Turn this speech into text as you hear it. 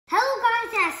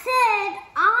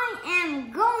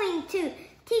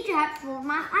teacher had fooled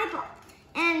my eyeball.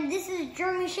 And this is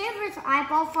Jeremy Schaefer's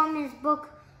eyeball from his book,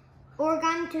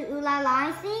 Origami to Ooh La La,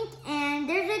 I think. And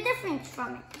there's a difference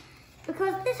from it.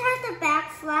 Because this has the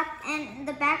back flap, and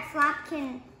the back flap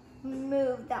can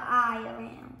move the eye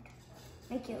around.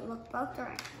 Make it look both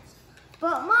directions.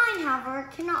 But mine, however,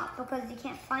 cannot because you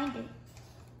can't find it.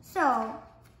 So,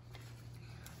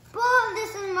 but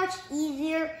this is much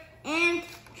easier, and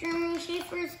Jeremy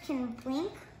Schaefer's can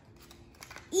blink.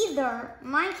 Either,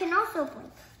 mine can also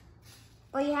blink.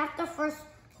 But you have to first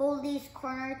hold these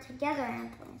corners together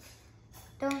and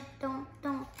blink. Don't.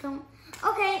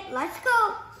 Okay, let's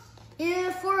go.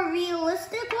 For a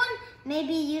realistic one,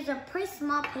 maybe use a pretty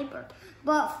small paper.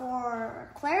 But for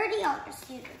clarity, I'll just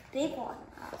use a big one,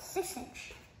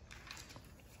 6-inch.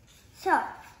 So,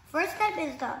 first step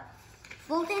is to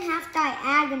fold in half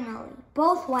diagonally,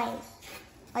 both ways,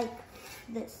 like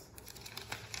this.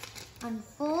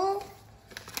 Unfold.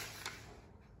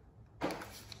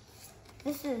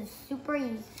 This is super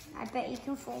easy. I bet you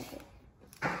can fold it.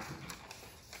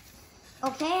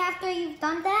 Okay, after you've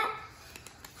done that,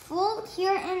 fold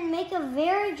here and make a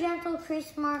very gentle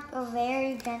crease mark, a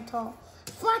very gentle.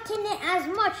 Flatten it as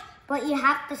much, but you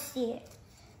have to see it.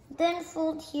 Then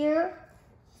fold here,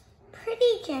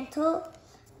 pretty gentle.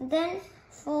 Then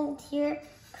fold here,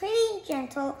 pretty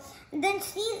gentle. And then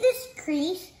see this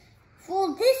crease,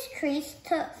 fold this crease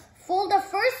to, fold the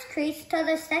first crease to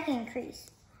the second crease.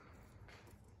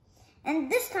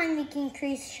 And this time you can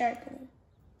crease sharply,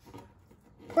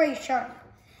 pretty sharp.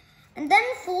 And then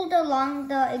fold along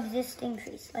the existing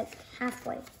crease, like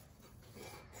halfway.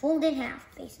 Fold in half,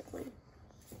 basically.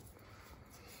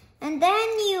 And then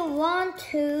you would want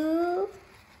to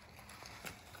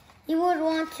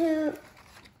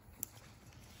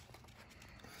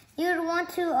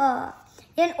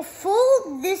then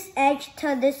fold this edge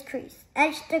to this crease,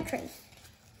 edge to crease,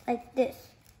 like this.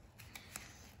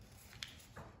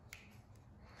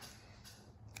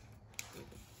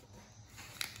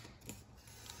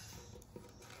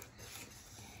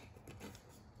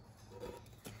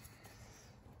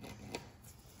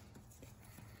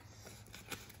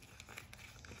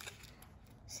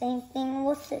 Same thing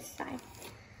with this side.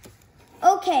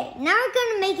 Okay, now we're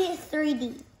gonna make it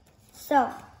 3D. So,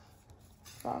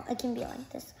 well, it can be like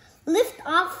this. Lift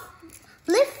up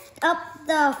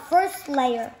the first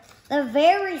layer, the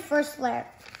very first layer.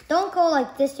 Don't go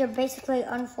like this, you're basically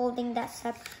unfolding that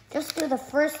step. Just do the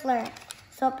first layer,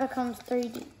 so it becomes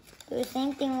 3D. Do the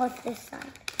same thing with this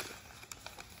side.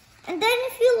 And then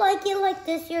if you like it like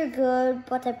this, you're good,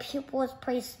 but the pupil is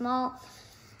pretty small.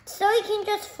 So you can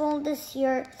just fold this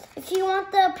here. If you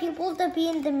want the pupil to be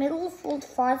in the middle, fold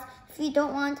far. If you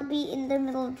don't want to be in the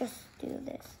middle, just do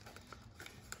this.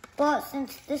 But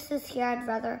since this is here, I'd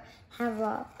rather have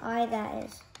an eye that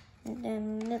is in the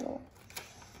middle.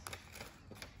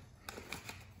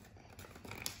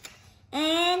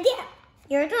 And yeah,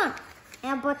 you're done.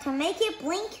 But to make it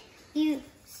blink, you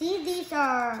see these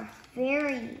are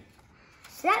very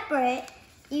separate.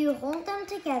 You hold them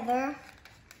together.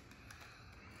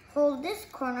 Hold this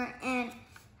corner and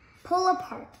pull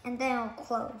apart, and then it'll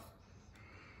close.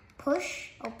 Push,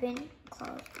 open,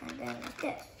 close, and then like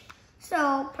this.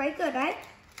 So, pretty good, right?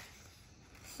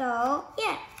 So,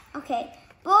 yeah, okay.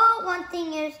 But one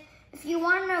thing is, if you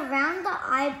want to round the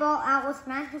eyeball out with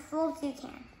massive folds, you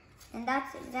can. And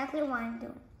that's exactly what I'm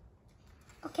doing.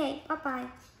 Okay, bye-bye.